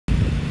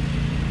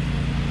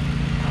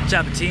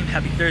What's happening, team?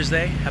 Happy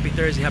Thursday. Happy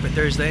Thursday. Happy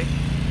Thursday.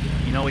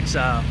 You know, it's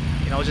I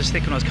was just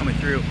thinking when I was coming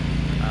through,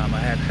 I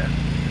had the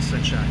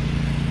sunshine.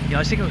 I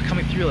was thinking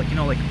coming through, like,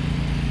 I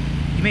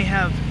may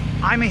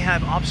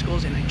have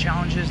obstacles and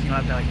challenges,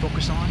 that I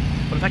focus on.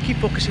 But if I keep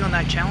focusing on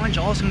that challenge,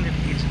 all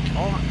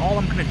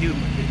I'm gonna do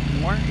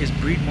more is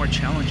breed more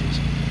challenges.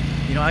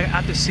 I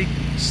have to seek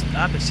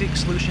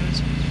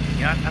solutions.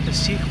 I have to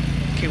seek,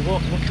 okay,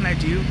 what can I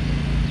do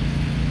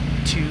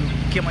to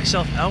get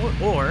myself out,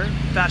 or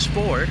fast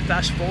forward to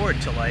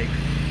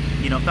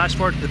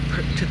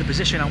the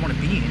position I want to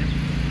be in.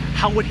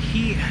 How would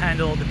he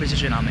handle the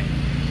position I'm in?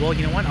 Well,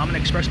 you know what? I'm gonna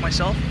express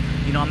myself.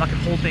 I'm not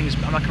gonna hold things.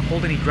 I'm not gonna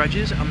hold any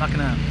grudges. I'm not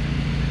gonna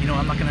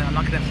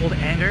hold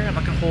anger. I'm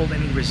not gonna hold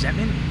any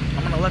resentment.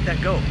 I'm gonna let that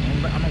go.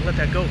 I'm gonna let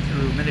that go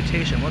through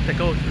meditation. Let that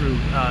go through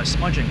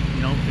smudging.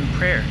 Through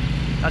prayer.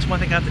 That's one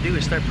thing I have to do,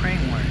 is start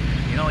praying more.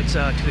 It's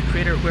to the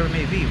Creator, whoever it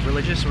may be,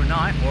 religious or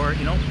not, or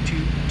to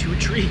a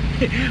tree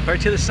or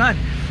to the sun,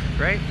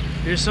 right?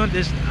 There's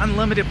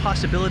unlimited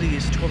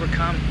possibilities to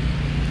overcome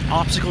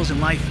obstacles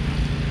in life,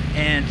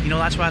 and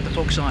that's what I have to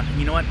focus on.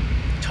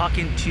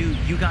 Talking to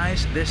you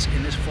guys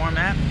in this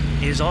format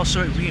is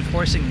also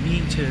reinforcing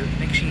me to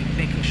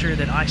making sure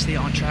that I stay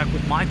on track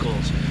with my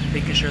goals,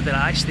 making sure that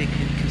I stay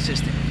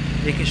consistent,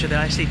 making sure that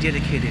I stay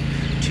dedicated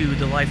to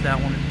the life that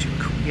I want to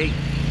create.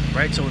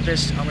 Right, so with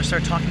this, I'm gonna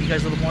start talking to you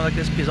guys a little more like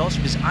this because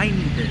I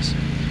need this.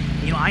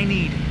 I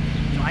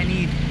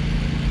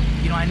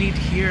need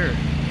to hear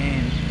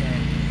and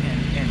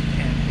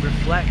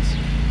reflect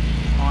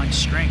on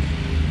strength.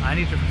 I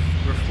need to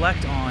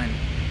reflect on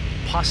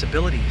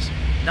possibilities,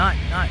 not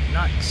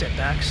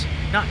setbacks,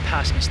 not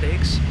past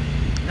mistakes,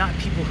 not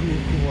people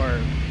who are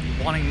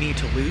wanting me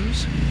to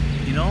lose.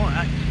 We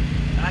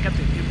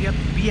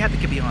have to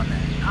get beyond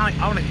that.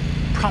 I want to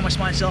promise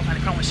myself, and I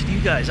promise you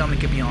guys, I'm gonna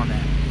get beyond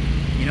that.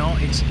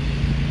 It's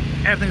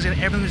everything's gonna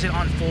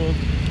unfold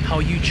how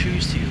you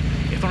choose to.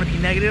 If I'm gonna be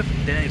negative,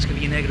 then it's gonna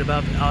be a negative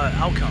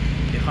outcome.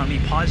 If I'm gonna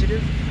be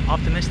positive,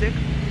 optimistic,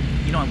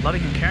 I'm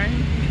loving and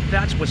caring,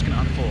 that's what's gonna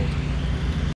unfold.